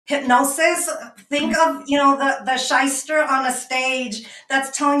hypnosis. Think of, the shyster on a stage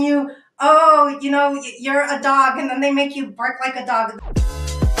that's telling you, oh, you're a dog, and then they make you bark like a dog.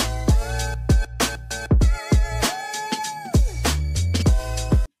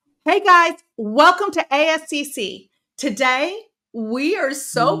 Hey guys, welcome to ASCC. Today, we are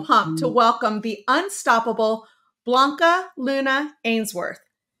so pumped to welcome the unstoppable Blanca Luna Answorth.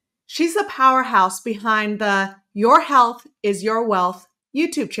 She's the powerhouse behind the Your Health is Your Wealth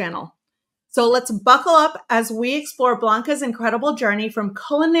YouTube channel. So let's buckle up as we explore Blanca's incredible journey from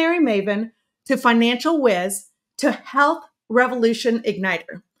culinary maven to financial whiz to health revolution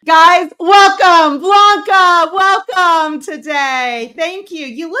igniter. Guys, welcome, Blanca. Welcome today. Thank you.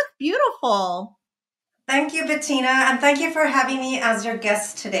 You look beautiful. Thank you, Bettina, and thank you for having me as your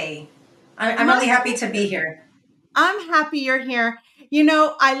guest today. I'm really happy to be here. I'm happy you're here. You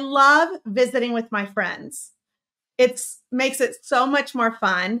know, I love visiting with my friends. It makes it so much more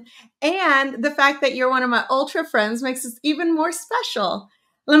fun. And the fact that you're one of my ultra friends makes it even more special.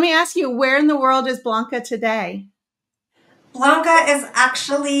 Let me ask you, where in the world is Blanca today? Blanca is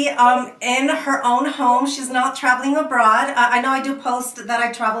actually in her own home. She's not traveling abroad. I know I do post that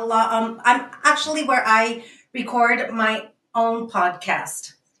I travel a lot. I'm actually where I record my own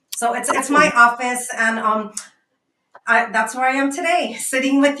podcast. So it's my office, and that's where I am today,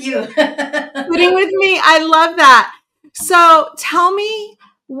 sitting with you. Sitting with me. I love that. So tell me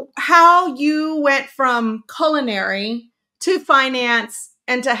how you went from culinary to finance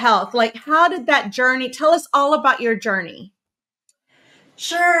and to health. Like, how did that journey, tell us all about your journey.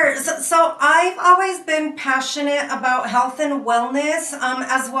 Sure. So I've always been passionate about health and wellness,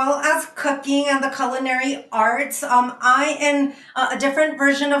 as well as cooking and the culinary arts. I, in a different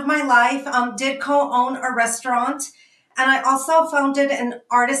version of my life, did co-own a restaurant, and I also founded an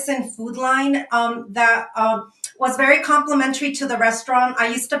artisan food line that was very complementary to the restaurant. I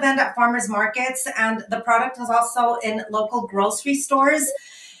used to vend at farmers markets, and the product was also in local grocery stores.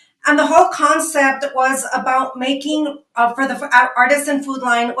 And the whole concept was about making, for the artisan food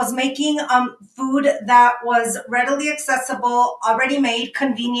line, was making food that was readily accessible, already made,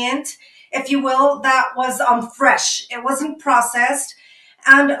 convenient, if you will, that was fresh. It wasn't processed.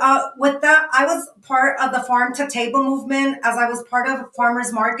 And with that, I was part of the farm to table movement. As I was part of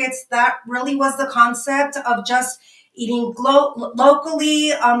farmers markets, that really was the concept of just eating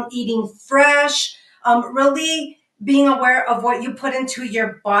locally, eating fresh, really being aware of what you put into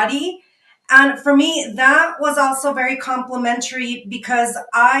your body. And for me, that was also very complimentary because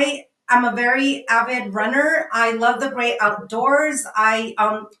I am a very avid runner. I love the great outdoors. I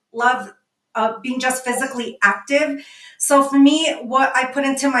love being just physically active. So for me, what I put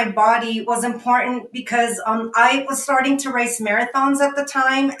into my body was important because I was starting to race marathons at the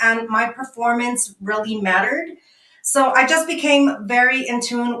time, and my performance really mattered. So I just became very in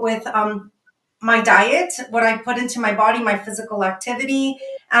tune with my diet, what I put into my body, my physical activity.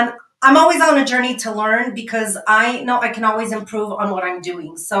 And I'm always on a journey to learn because I know I can always improve on what I'm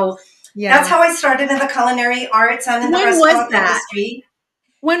doing. So that's how I started in the culinary arts and in the restaurant industry.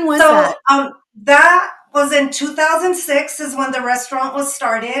 When was that? That was in 2006 is when the restaurant was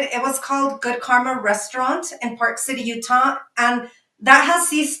started. It was called Good Karma Restaurant in Park City, Utah. And that has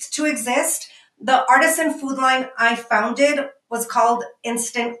ceased to exist. The artisan food line I founded was called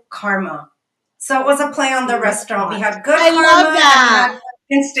Instant Karma. So it was a play on the restaurant. We had good karma and we had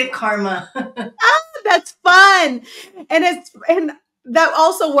instant karma. That's fun. And that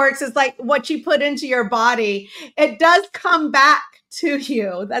also works. It's like what you put into your body, it does come back to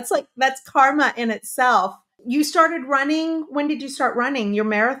you. That's karma in itself. You started running. When did you start running your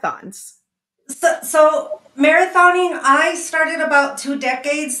marathons? So marathoning, I started about 2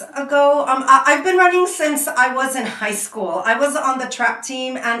 decades ago. I've been running since I was in high school. I was on the track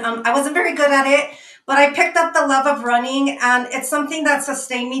team, and I wasn't very good at it, but I picked up the love of running, and it's something that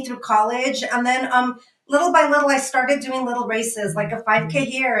sustained me through college. And then little by little, I started doing little races, like a 5K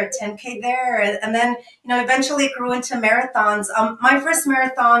here, a 10K there. And then, eventually it grew into marathons. My first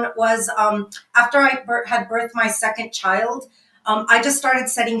marathon was after I had birthed my second child. I just started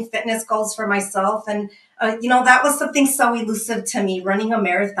setting fitness goals for myself. And, that was something so elusive to me, running a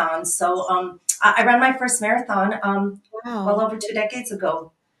marathon. So I ran my first marathon well over 2 decades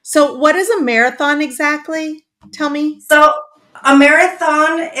ago. So what is a marathon exactly? Tell me. So a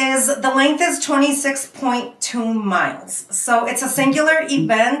marathon the length is 26.2 miles. So it's a singular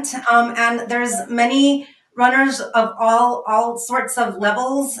event. And there's many runners of all sorts of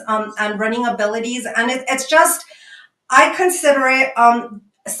levels and running abilities. And it's just, I consider it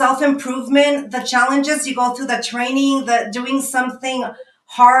self-improvement, the challenges you go through, the training, the doing something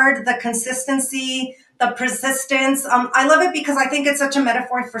hard, the consistency, the persistence. I love it because I think it's such a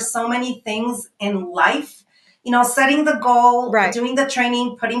metaphor for so many things in life. Setting the goal, Right. doing the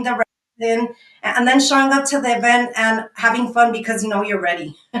training, putting the rest in, and then showing up to the event and having fun because you're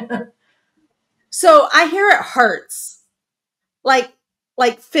ready. So I hear it hurts, like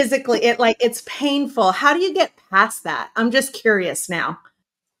physically, it's painful. How do you get past that? I'm just curious now.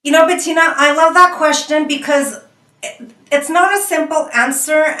 Bettina, I love that question because it's not a simple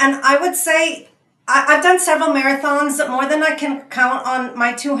answer. And I would say I've done several marathons, more than I can count on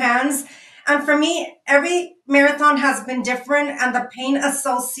my two hands. And for me, every marathon has been different, and the pain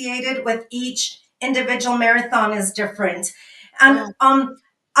associated with each individual marathon is different. And Yeah.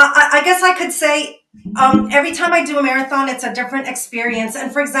 I guess I could say every time I do a marathon, it's a different experience.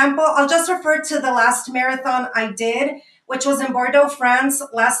 And for example, I'll just refer to the last marathon I did, which was in Bordeaux, France,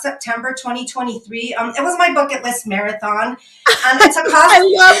 last September 2023. It was my bucket list marathon, and it's a I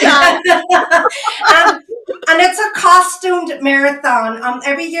love that. and it's a costumed marathon.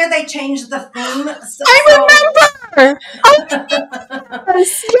 Every year they change the theme. I remember. Oh,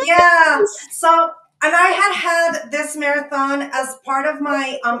 yes, Yeah. yes. And I had this marathon as part of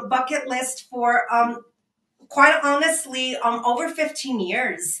my bucket list for quite honestly over 15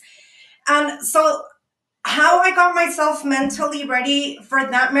 years. And so how I got myself mentally ready for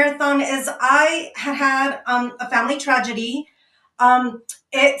that marathon is I had a family tragedy.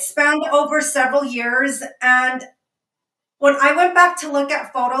 It spanned over several years. And when I went back to look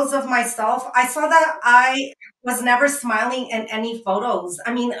at photos of myself, I saw that I was never smiling in any photos.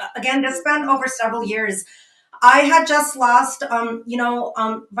 I mean, again, this spanned over several years. I had just lost,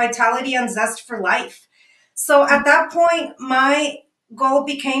 vitality and zest for life. So at that point, my goal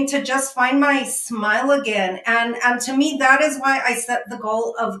became to just find my smile again. And to me, that is why I set the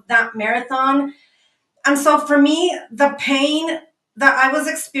goal of that marathon. And so for me, the pain that I was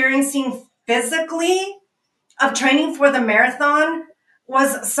experiencing physically of training for the marathon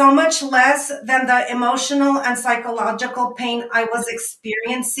was so much less than the emotional and psychological pain I was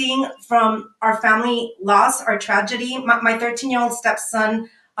experiencing from our family loss, our tragedy. My 13-year-old stepson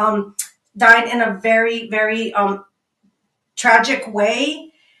died in a very, very tragic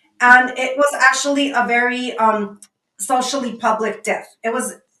way. And it was actually a very socially public death. It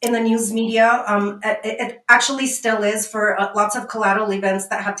was in the news media. It actually still is for lots of collateral events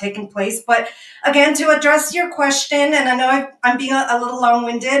that have taken place. But again, to address your question, and I know I'm being a little long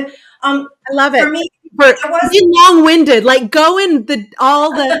winded. I love For it. me, For it was, being long winded, like go in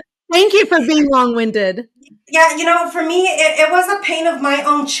all the. Thank you for being long winded. yeah, for me, it was a pain of my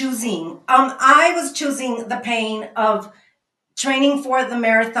own choosing. I was choosing the pain of training for the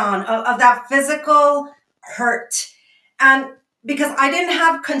marathon, of that physical hurt. And because I didn't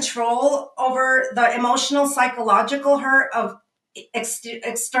have control over the emotional, psychological hurt of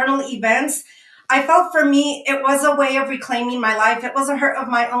external events, I felt for me it was a way of reclaiming my life. It was a hurt of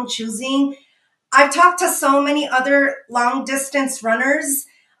my own choosing. I've talked to so many other long distance runners.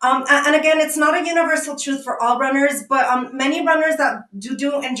 And again, it's not a universal truth for all runners, but many runners that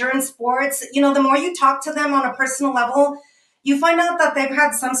do endurance sports, the more you talk to them on a personal level, you find out that they've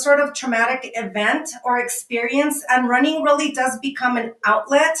had some sort of traumatic event or experience, and running really does become an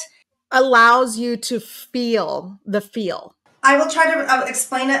outlet. Allows you to feel the feel. I will try to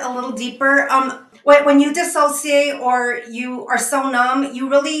explain it a little deeper. When you dissociate or you are so numb, you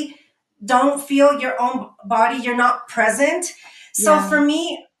really don't feel your own body. You're not present. So Yeah. for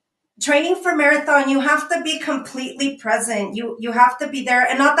me, training for marathon, you have to be completely present. You have to be there,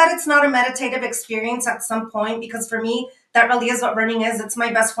 and not that it's not a meditative experience at some point, because for me, that really is what running is. It's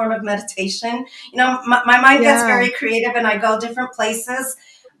my best form of meditation. My mind gets Yeah. very creative, and I go different places.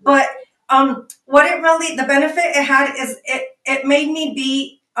 But what it really, the benefit it had is it made me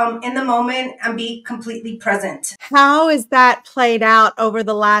be in the moment and be completely present. How has that played out over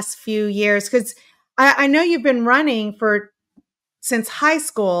the last few years? Because I know you've been running for since high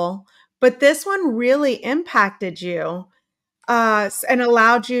school, but this one really impacted you and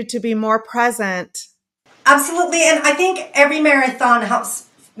allowed you to be more present. Absolutely, and I think every marathon helps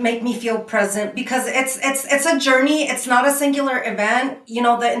make me feel present because it's a journey. It's not a singular event.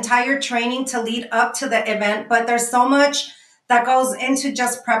 The entire training to lead up to the event, but there's so much that goes into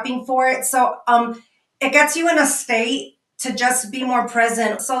just prepping for it. So it gets you in a state to just be more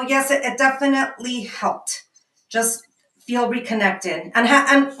present. So yes, it definitely helped. Just feel reconnected and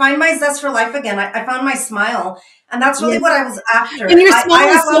and find my zest for life again. I found my smile, and that's really Yes. what I was after. And your I smile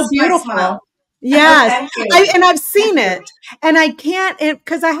had is so lost my beautiful. smile. Yes. Thank you. And I've Thank seen you. it. And I can't,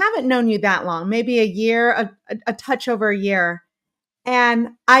 because I haven't known you that long, maybe a year, a touch over a year. And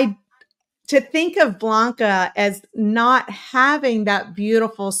to think of Blanca as not having that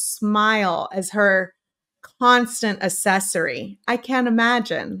beautiful smile as her constant accessory. I can't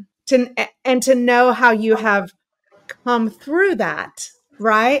imagine. And to know how you have come through that,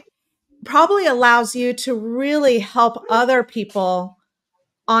 right? Probably allows you to really help other people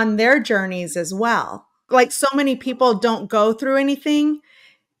on their journeys as well. Like so many people don't go through anything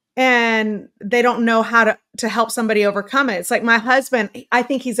and they don't know how to help somebody overcome it. It's like my husband, I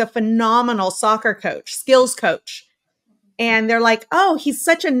think he's a phenomenal soccer coach, skills coach. And they're like, oh, he's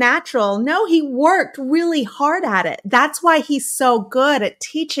such a natural. No, he worked really hard at it. That's why he's so good at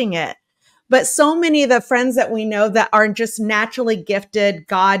teaching it. But so many of the friends that we know that are just naturally gifted,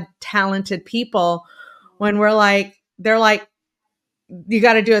 God talented people, when we're like, they're like, you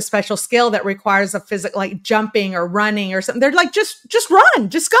got to do a special skill that requires a physical, like jumping or running or something. They're like, just run,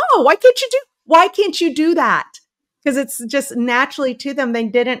 just go. Why can't you do that? Because it's just naturally to them. They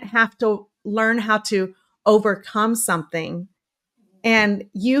didn't have to learn how to overcome something. And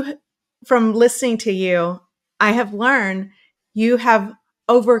you, from listening to you, I have learned you have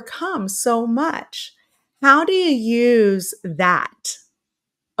overcome so much. How do you use that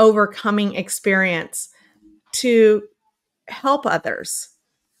overcoming experience to help others?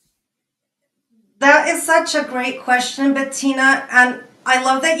 That is such a great question, Bettina. And I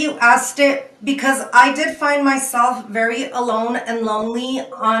love that you asked it because I did find myself very alone and lonely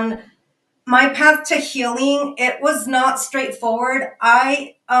on my path to healing. It was not straightforward.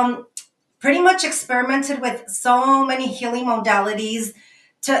 I pretty much experimented with so many healing modalities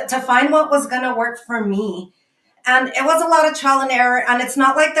to find what was going to work for me. And it was a lot of trial and error. And it's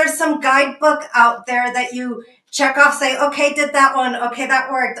not like there's some guidebook out there that you check off, say, okay, did that one. Okay,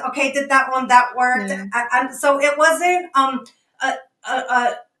 that worked. Okay, did that one. That worked. Yeah. And so it wasn't a,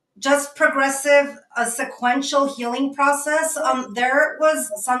 a just progressive, a sequential healing process. There was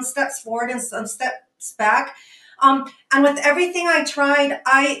some steps forward and some steps back. And with everything I tried,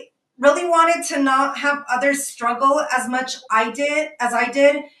 I really wanted to not have others struggle as much I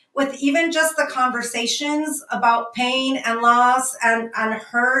did with even just the conversations about pain and loss and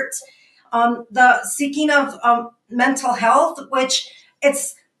hurt, the seeking of mental health, which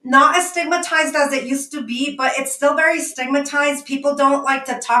it's not as stigmatized as it used to be, but it's still very stigmatized. People don't like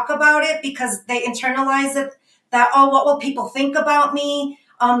to talk about it because they internalize it that, oh, what will people think about me?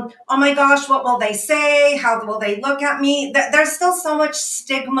 Oh my gosh, what will they say? How will they look at me? There's still so much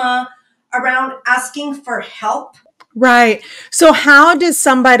stigma around asking for help. Right. So how does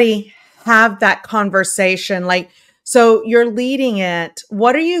somebody have that conversation? Like, so you're leading it.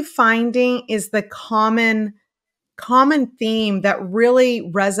 What are you finding is the common theme that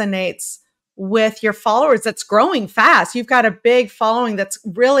really resonates with your followers that's growing fast? You've got a big following that's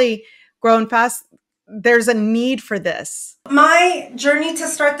really grown fast. There's a need for this. My journey to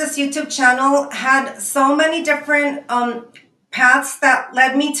start this YouTube channel had so many different paths that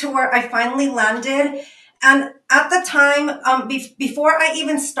led me to where I finally landed. And at the time, before I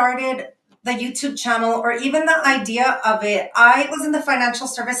even started the YouTube channel or even the idea of it, I was in the financial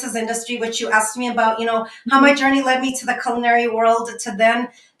services industry, which you asked me about, how my journey led me to the culinary world, to then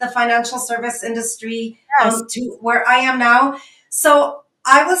the financial service industry, Yes. to where I am now. So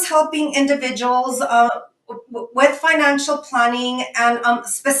I was helping individuals with financial planning and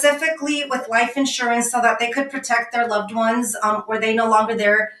specifically with life insurance so that they could protect their loved ones where they no longer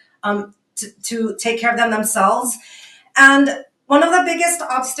there to take care of them themselves. And one of the biggest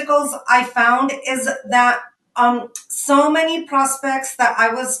obstacles I found is that so many prospects that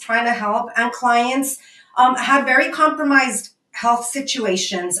I was trying to help and clients had very compromised health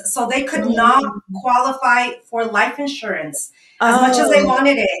situations. So they could not qualify for life insurance as much as they Oh,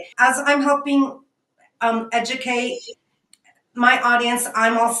 wanted it. As I'm helping educate my audience,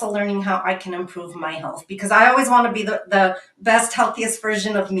 I'm also learning how I can improve my health because I always want to be the best, healthiest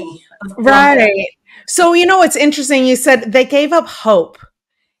version of me, of Blanca. right. So, what's interesting, you said they gave up hope.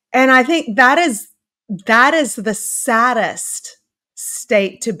 And I think that is the saddest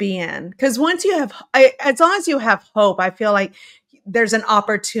state to be in. Because once you have, as long as you have hope, I feel like there's an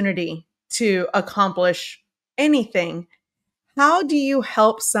opportunity to accomplish anything. How do you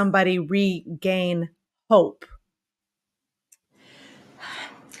help somebody regain hope?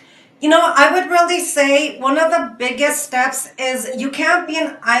 I would really say one of the biggest steps is you can't be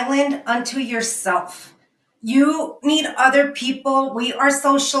an island unto yourself. You need other people. We are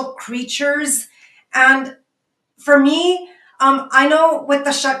social creatures. And for me, I know with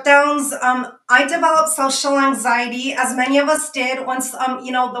the shutdowns, I developed social anxiety, as many of us did once,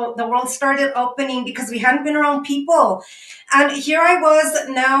 the world started opening because we hadn't been around people. And here I was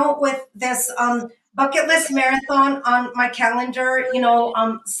now with this bucket list marathon on my calendar,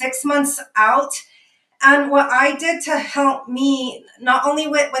 6 months out. And what I did to help me, not only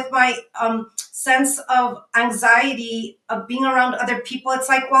with my sense of anxiety of being around other people. It's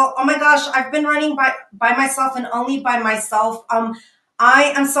like, well, oh my gosh, I've been running by myself and only by myself.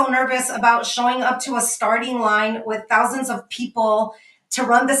 I am so nervous about showing up to a starting line with thousands of people to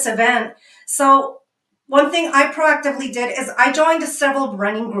run this event. So one thing I proactively did is I joined several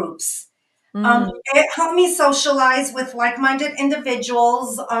running groups. Mm. It helped me socialize with like-minded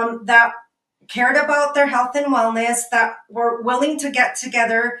individuals that cared about their health and wellness, that were willing to get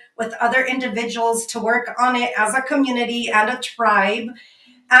together with other individuals to work on it as a community and a tribe,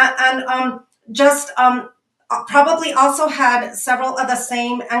 and just probably also had several of the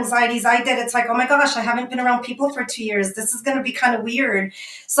same anxieties I did. It's like, oh my gosh, I haven't been around people for 2 years. This is going to be kind of weird.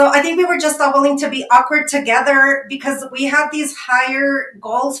 So I think we were just all willing to be awkward together because we had these higher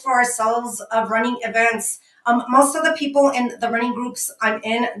goals for ourselves of running events. Most of the people in the running groups I'm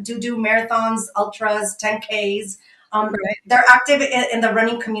in do marathons, ultras, 10Ks. Right. They're active in the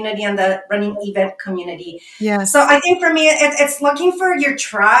running community and the running event community. So Yes. I think for me, it's looking for your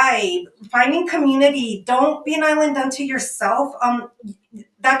tribe, finding community. Don't be an island unto yourself.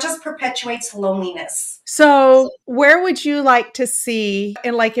 That just perpetuates loneliness. So, where would you like to see,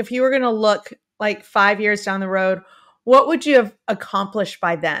 and like if you were going to look like 5 years down the road, what would you have accomplished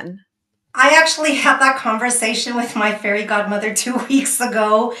by then? I actually had that conversation with my fairy godmother 2 weeks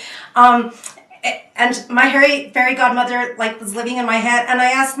ago. Um, and my fairy godmother like was living in my head, and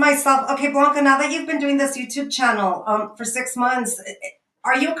I asked myself, okay, Blanca, now that you've been doing this YouTube channel for 6 months,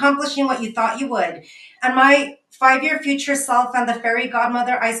 are you accomplishing what you thought you would? And my 5 year future self and the fairy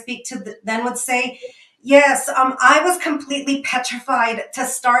godmother I speak to then would say, yes, I was completely petrified to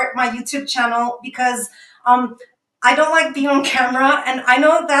start my YouTube channel because um, I don't like being on camera. And I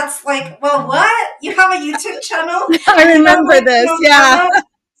know that's like, well, what? You have a YouTube channel I and you don't remember like being this. on Yeah. camera?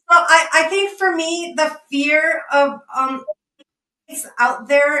 So I think for me, the fear of it's out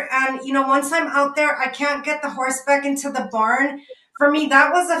there, and once I'm out there, I can't get the horse back into the barn. For me,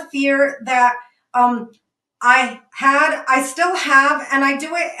 that was a fear that um I still have, and I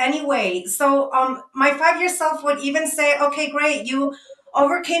do it anyway. So my 5 year self would even say, okay, great, you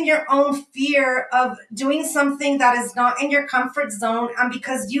overcame your own fear of doing something that is not in your comfort zone, and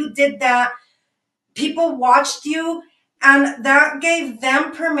because you did that, people watched you, and that gave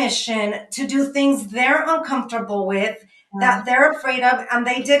them permission to do things they're uncomfortable with, Wow. that they're afraid of, and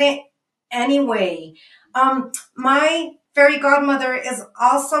they did it anyway. My fairy godmother is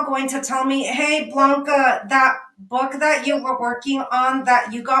also going to tell me, hey, Blanca, that book that you were working on,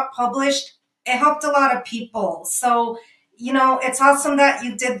 that you got published, it helped a lot of people. So, it's awesome that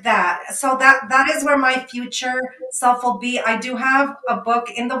you did that. So that is where my future self will be. I do have a book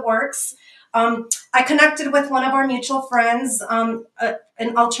in the works. I connected with one of our mutual friends, an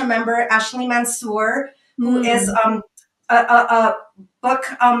ultra member, Ashley Mansour, who is Mm. a book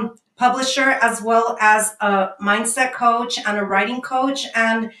publisher as well as a mindset coach and a writing coach.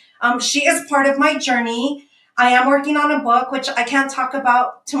 And she is part of my journey. I am working on a book, which I can't talk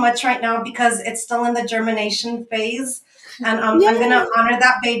about too much right now because it's still in the germination phase. And I'm going to Yay. honor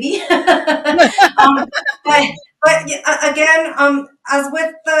that baby. um, but again, as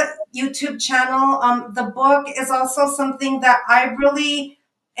with the YouTube channel, the book is also something that I really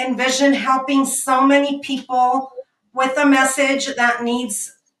envision helping so many people with a message that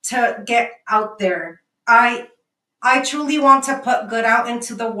needs to get out there. I truly want to put good out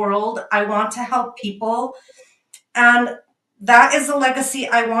into the world. I want to help people, and that is a legacy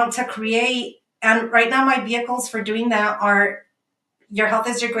I want to create. And right now, my vehicles for doing that are Your Health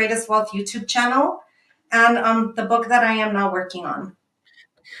is Your Greatest Wealth YouTube channel and the book that I am now working on.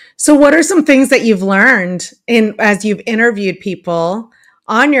 So, what are some things that you've learned in as you've interviewed people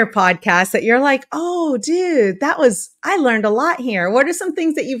on your podcast that you're like, oh, dude, I learned a lot here. What are some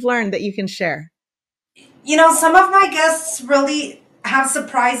things that you've learned that you can share? Some of my guests really have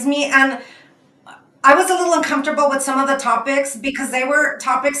surprised me, and I was a little uncomfortable with some of the topics because they were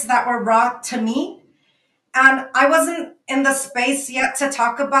topics that were raw to me. And I wasn't in the space yet to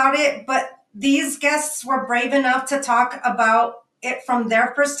talk about it, but these guests were brave enough to talk about it from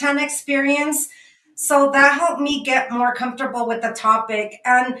their firsthand experience. So that helped me get more comfortable with the topic.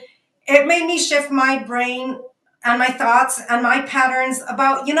 And it made me shift my brain and my thoughts and my patterns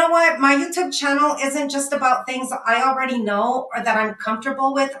about, you know what, my YouTube channel isn't just about things I already know or that I'm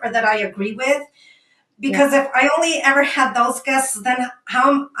comfortable with or that I agree with. Yeah. Because if I only ever had those guests, then how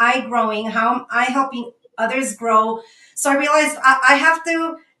am I growing? How am I helping others grow? So I realized I have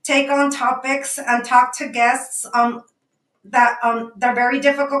to take on topics and talk to guests that they're very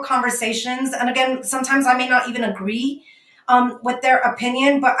difficult conversations. And again, sometimes I may not even agree with their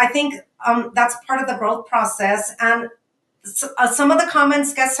opinion, but I think that's part of the growth process. And some of the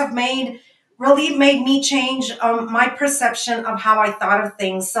comments guests have made really made me change my perception of how I thought of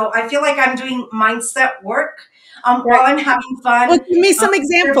things. So I feel like I'm doing mindset work while Right. I'm having Well, fun give me some serving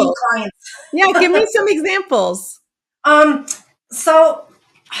examples. clients. Yeah, give me some examples. Um, so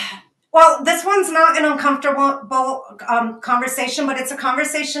Well, this one's not an uncomfortable conversation, but it's a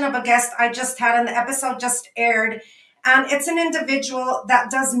conversation of a guest I just had, and the episode just aired. And it's an individual that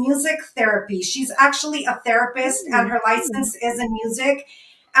does music therapy. She's actually a therapist, and her license is in music.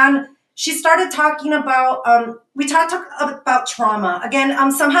 And she started talking about, we talked about trauma. Again,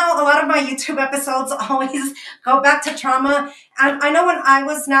 somehow a lot of my YouTube episodes always go back to trauma. And I know when I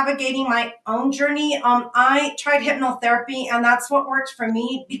was navigating my own journey, I tried hypnotherapy, and that's what worked for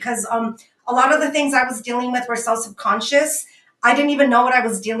me because a lot of the things I was dealing with were so subconscious. I didn't even know what I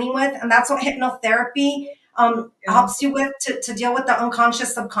was dealing with, and that's what hypnotherapy helps you with to deal with the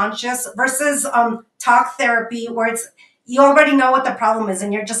unconscious, subconscious versus talk therapy, where it's you already know what the problem is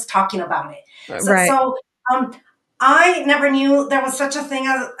and you're just talking about it. So, Right. so um, I never knew there was such a thing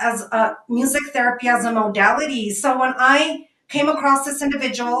as music therapy as a modality. So when I came across this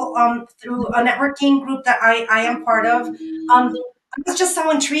individual through a networking group that I am part of. I was just so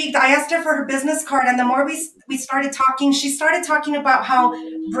intrigued. I asked her for her business card, and the more we started talking, she started talking about how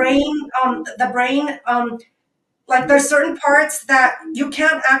the brain, like there's certain parts that you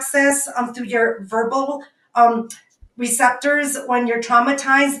can't access through your verbal um, receptors when you're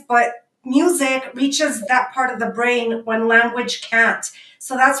traumatized, but music reaches that part of the brain when language can't.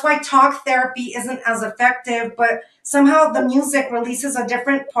 So that's why talk therapy isn't as effective, but somehow the music releases a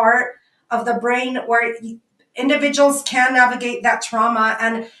different part of the brain where individuals can navigate that trauma.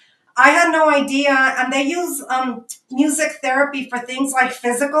 And I had no idea. And they use music therapy for things like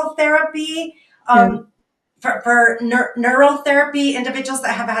physical therapy. Yeah. Neurotherapy, individuals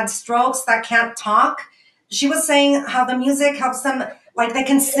that have had strokes that can't talk. She was saying how the music helps them, like they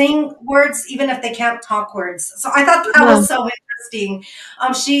can sing words even if they can't talk words. So I thought that Wow. was so interesting.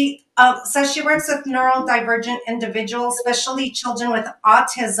 She says she works with neurodivergent individuals, especially children with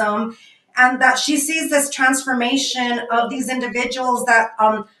autism, and that she sees this transformation of these individuals that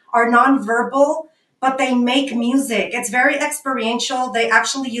are nonverbal but they make music. It's very experiential. They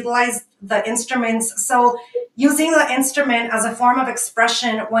actually utilize the instruments. So using the instrument as a form of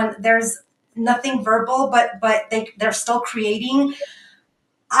expression when there's nothing verbal, they're still creating.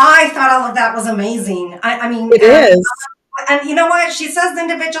 I thought all of that was amazing. I mean, It is. and you know what? She says the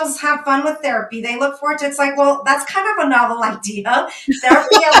individuals have fun with therapy. They look forward to it. It's like, well, that's kind of a novel idea.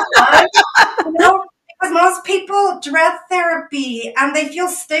 Therapy as fun, you know, because most people dread therapy and they feel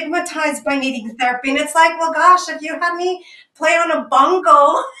stigmatized by needing therapy. And it's like, well, gosh, if you had me play on a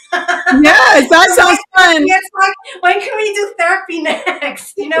bongo, Yes, that for my sounds fun. therapy, it's like, when can we do therapy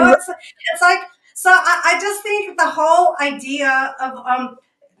next? You know, it's like, so I just think the whole idea of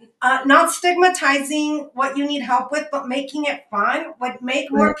not stigmatizing what you need help with, but making it fun would make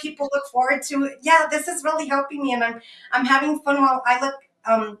Right. more people look forward to it. Yeah, this is really helping me, and I'm having fun while I look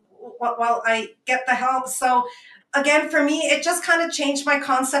while I get the help. So again, for me, it just kind of changed my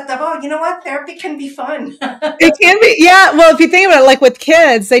concept of, oh, you know what, therapy can be fun. It can be, yeah. Well, if you think about it, like with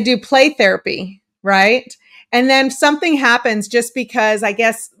kids, they do play therapy, right? And then something happens just because I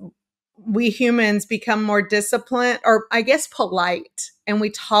guess we humans become more disciplined or I guess polite and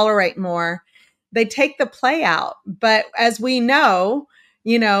we tolerate more. They take the play out. But as we know,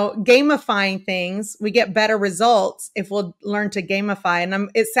 gamifying things, we get better results if we'll learn to gamify.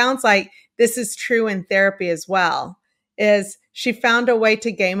 And it sounds like this is true in therapy as well. Is she found a way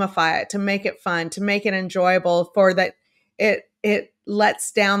to gamify it, to make it fun, to make it enjoyable for that it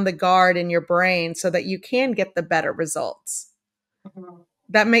lets down the guard in your brain so that you can get the better results.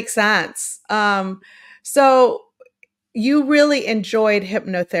 That makes sense. So you really enjoyed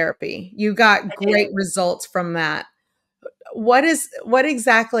hypnotherapy. You got I did. great results from that. What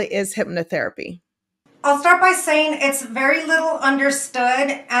exactly is hypnotherapy? I'll start by saying it's very little understood,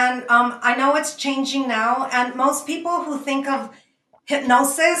 and I know it's changing now. And most people who think of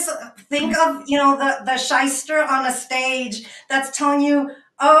hypnosis think of the shyster on a stage that's telling you,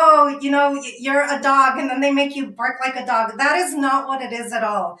 oh, you're a dog, and then they make you bark like a dog. That is not what it is at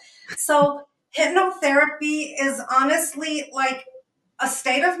all. So hypnotherapy is honestly like a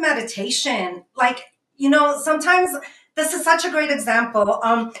state of meditation. Like, sometimes this is such a great example.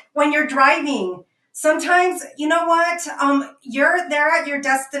 When you're driving, sometimes, you know what? You're there at your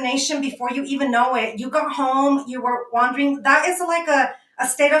destination before you even know it. You got home, you were wandering. That is like a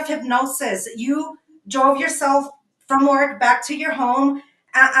state of hypnosis. You drove yourself from work back to your home.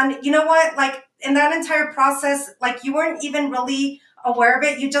 And you know what? Like in that entire process, like you weren't even really aware of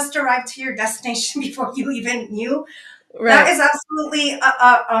it. You just arrived to your destination before you even knew. That Right. is absolutely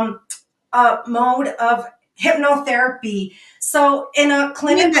mode of hypnotherapy. So in a In that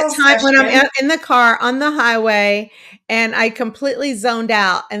clinical time when I'm session, in the car on the highway and I completely zoned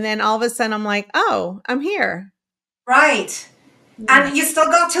out, and then all of a sudden I'm like, oh, I'm here. right. Yeah. And you still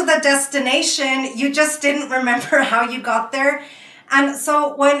got to the destination, you just didn't remember how you got there. And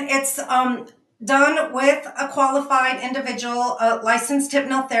so when it's done with a qualified individual, a licensed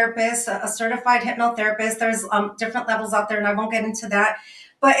hypnotherapist, a certified hypnotherapist, there's different levels out there, and I won't get into that.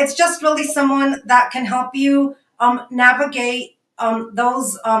 But it's just really someone that can help you navigate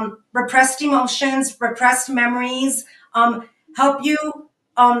those repressed emotions, repressed memories, help you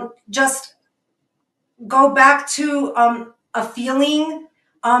just go back to a feeling,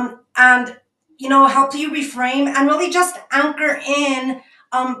 and help you reframe and really just anchor in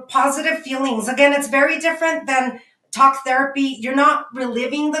positive feelings. Again, it's very different than talk therapy. You're not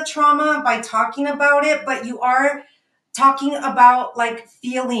reliving the trauma by talking about it, but you are talking about like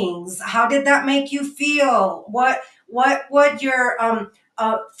feelings. How did that make you feel? What would your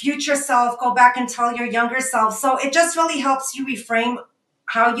future self go back and tell your younger self? So it just really helps you reframe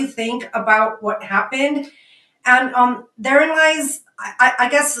how you think about what happened. And therein lies, I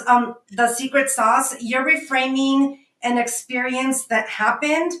guess, the secret sauce. You're reframing an experience that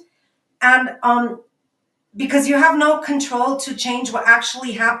happened, and because you have no control to change what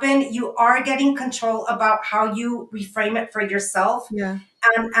actually happened, you are getting control about how you reframe it for yourself, Yeah.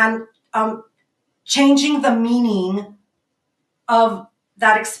 and changing the meaning of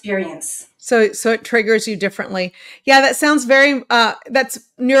that experience. So it triggers you differently. Yeah, that sounds very that's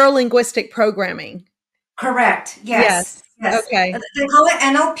neurolinguistic programming. Correct. Yes. Yes. Yes. Okay. They call it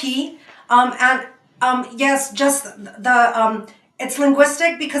NLP. And yes, just the it's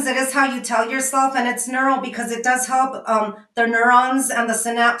linguistic because it is how you tell yourself, and it's neural because it does help the neurons and the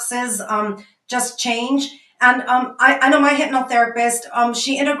synapses just change. And I know my hypnotherapist.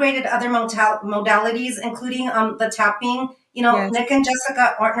 She integrated other modalities, including the tapping. Yes. Nick and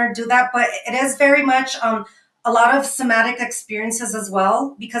Jessica Ortner do that, but it is very much a lot of somatic experiences as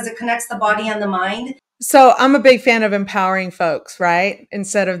well because it connects the body and the mind. So I'm a big fan of empowering folks, right?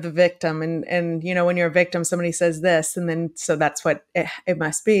 Instead of the victim. And when you're a victim, somebody says this, and then so that's what it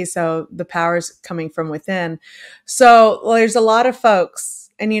must be. So the power's coming from within. So there's a lot of folks,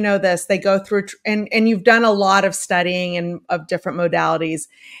 and you know this, they go through and you've done a lot of studying and of different modalities,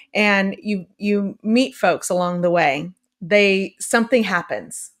 and you meet folks along the way. Something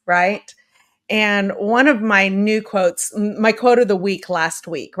happens, right? And one of my new quotes, my quote of the week last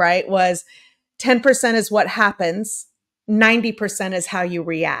week, right, was 10% is what happens, 90% is how you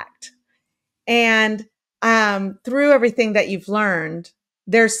react. And through everything that you've learned,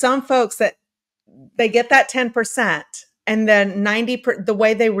 there's some folks that they get that 10%, and then the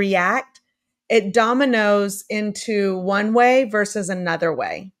way they react, it dominoes into one way versus another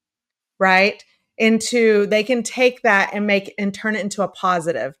way, right? Into they can take that and turn it into a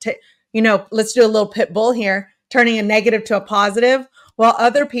positive. Let's do a little pit bull here, turning a negative to a positive, while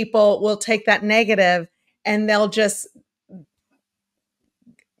other people will take that negative and they'll just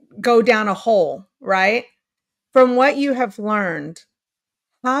go down a hole, right? From what you have learned,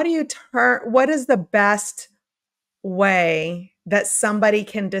 how do you what is the best way that somebody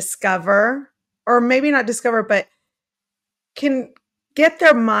can discover, or maybe not discover, but can get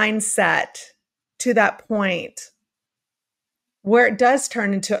their mindset to that point where it does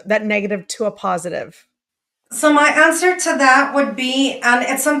turn into that negative to a positive? So my answer to that would be, and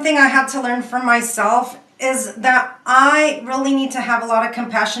it's something I had to learn for myself, is that I really need to have a lot of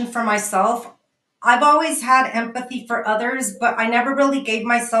compassion for myself. I've always had empathy for others, but I never really gave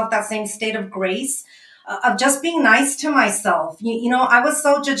myself that same state of grace, of just being nice to myself. I was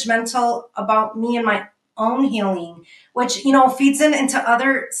so judgmental about me and my own healing, which, feeds into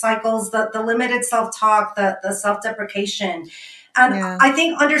other cycles, the limited self-talk, the self-deprecation. And Yeah. I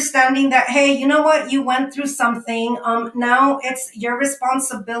think understanding that, hey, you know what, you went through something. Now it's your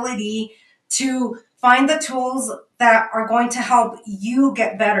responsibility to find the tools that are going to help you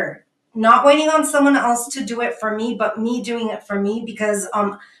get better. Not waiting on someone else to do it for me, but me doing it for me because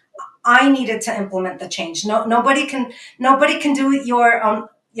I needed to implement the change. No, nobody can do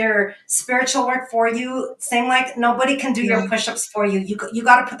your spiritual work for you. Same like nobody can do your Yeah. push-ups for you. You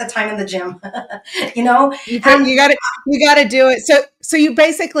got to put the time in the gym, you know. You put, And you got to do it. So you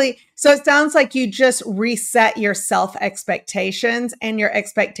basically, so it sounds like you just reset your self expectations and your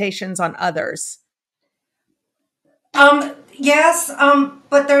expectations on others. yes,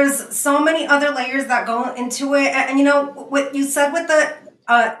 but there's so many other layers that go into it. And what you said with the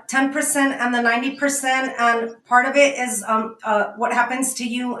 10% and the 90%, and part of it is what happens to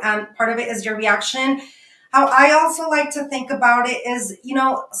you, and part of it is your reaction. how I also like to think about it is,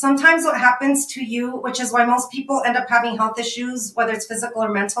 sometimes what happens to you, which is why most people end up having health issues, whether it's physical or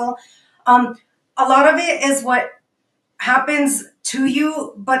mental, um, a lot of it is what happens to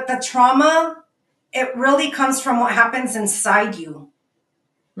you, but the trauma, it really comes from what happens inside you.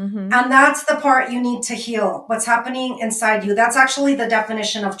 Mm-hmm. And that's the part you need to heal, what's happening inside you. That's actually the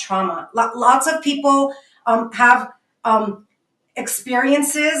definition of trauma. Lots of people have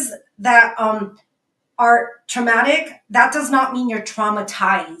experiences that are traumatic. That does not mean you're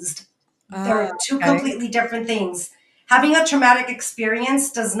traumatized. They're two Okay. completely different things. Having a traumatic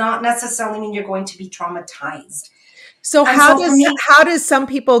experience does not necessarily mean you're going to be traumatized. So And so for me, how does some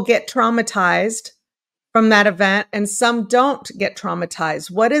people get traumatized from that event and some don't get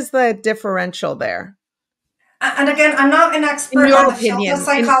traumatized? What is the differential there? and again, I'm not an In expert your on the field of opinion?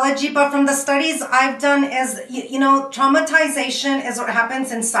 psychology, but from the studies I've done, is traumatization is what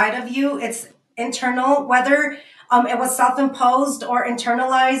happens inside of you. It's internal, whether it was self-imposed or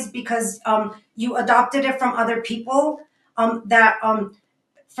internalized because you adopted it from other people that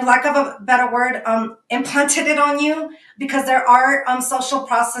for lack of a better word, implanted it on you, because there are social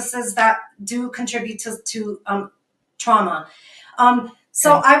processes that do contribute to trauma.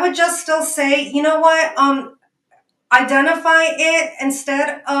 So Okay. I would just still say, you know what? Identify it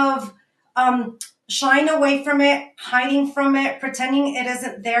instead of shying away from it, hiding from it, pretending it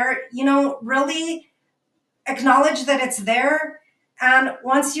isn't there. Really acknowledge that it's there. And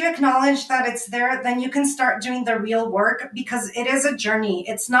once you acknowledge that it's there, then you can start doing the real work, because it is a journey.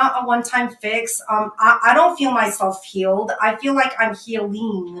 It's not a one time fix. I don't feel myself healed. I feel like I'm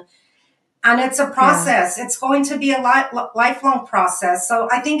healing. And it's a Yeah. process. It's going to be a lifelong process. So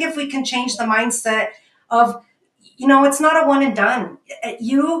I think if we can change the mindset of, it's not a one and done.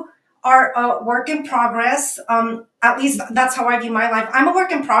 You are a work in progress. At least that's how I view my life. I'm a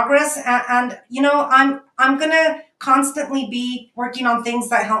work in progress, and I'm gonna constantly be working on things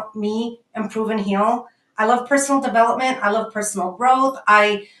that help me improve and heal. I love personal development. I love personal growth.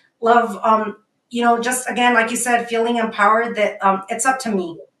 I love, just again, like you said, feeling empowered that it's up to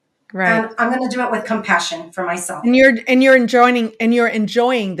me, Right. and I'm going to do it with compassion for myself. And you're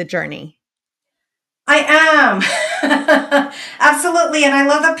enjoying the journey. I am. Absolutely. And I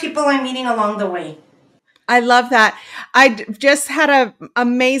love the people I'm meeting along the way. I love that. Just had a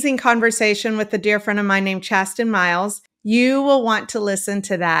amazing conversation with a dear friend of mine named Chaston Miles. You will want to listen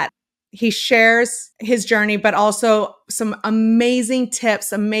to that. He shares his journey, but also some amazing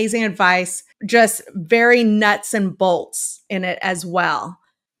tips, amazing advice, just very nuts and bolts in it as well.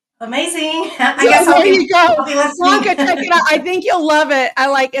 Amazing. I So guess there you go. I'll be listening. Blanca, check it out. I think you'll love it. I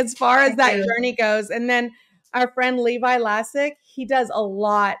like as far as Thank that you. journey goes. And then our friend Levi Lassick, he does a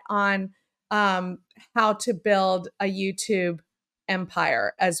lot on um, how to build a YouTube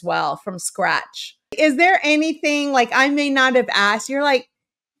empire as well from scratch. Is there anything like I may not have asked? You're like,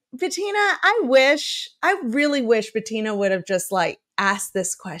 Bettina, I really wish Bettina would have just like asked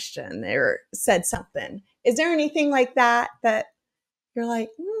this question or said something. Is there anything like that you're like,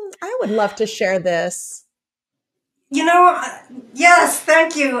 I would love to share this? You know, uh, yes,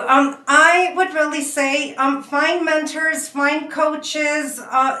 thank you. I would really say, find mentors, find coaches,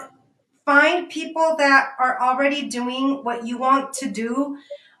 find people that are already doing what you want to do.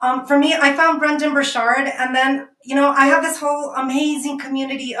 For me, I found Brendan Burchard, and then I have this whole amazing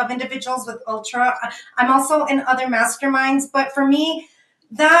community of individuals with Ultra. I'm also in other masterminds, but for me,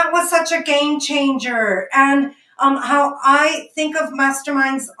 that was such a game changer. And how I think of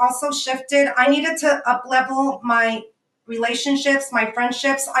masterminds also shifted. I needed to up level my relationships, my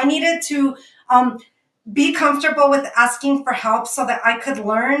friendships. I needed to be comfortable with asking for help so that I could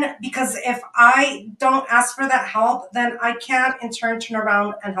learn. Because if I don't ask for that help, then I can't in turn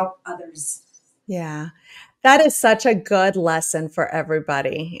around and help others. Yeah. That is such a good lesson for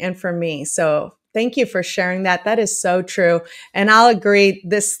everybody and for me. So thank you for sharing that. That is so true. And I'll agree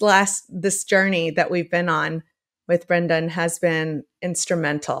this journey that we've been on with Brendan has been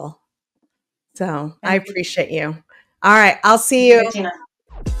instrumental. So I Thank you. appreciate you. All right. I'll see Thank you, you. Bettina.